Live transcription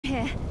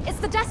Here, it's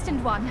the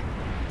Destined One.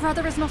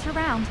 Brother is not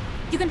around.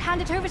 You can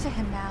hand it over to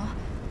him now.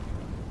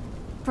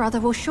 Brother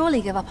will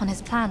surely give up on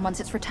his plan once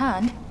it's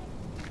returned.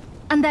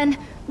 And then,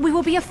 we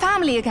will be a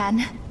family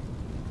again.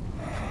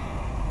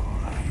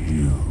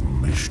 You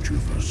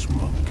mischievous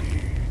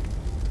monkey.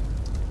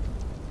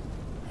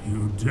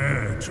 You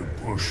dare to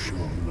push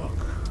your luck,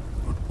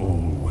 but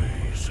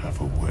always have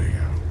a way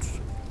out.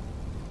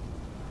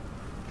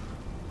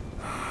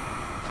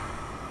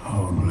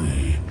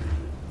 Only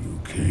you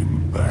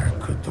came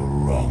back at the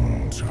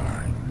wrong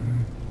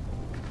time.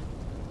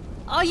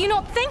 Are you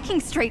not thinking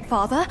straight,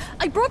 Father?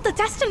 I brought the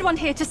Destined One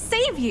here to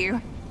save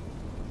you!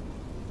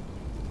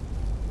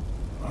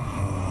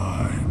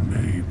 I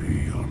may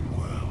be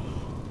unwell,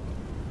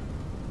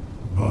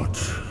 but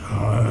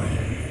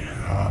I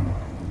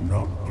am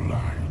not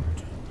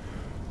blind.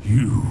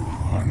 You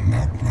are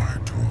not my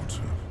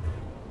daughter.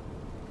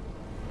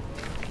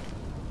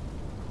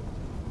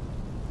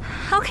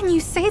 How can you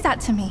say that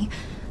to me?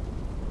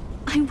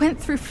 I went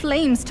through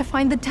flames to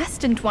find the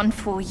Destined One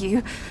for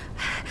you.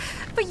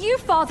 But you,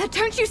 Father,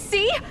 don't you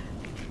see?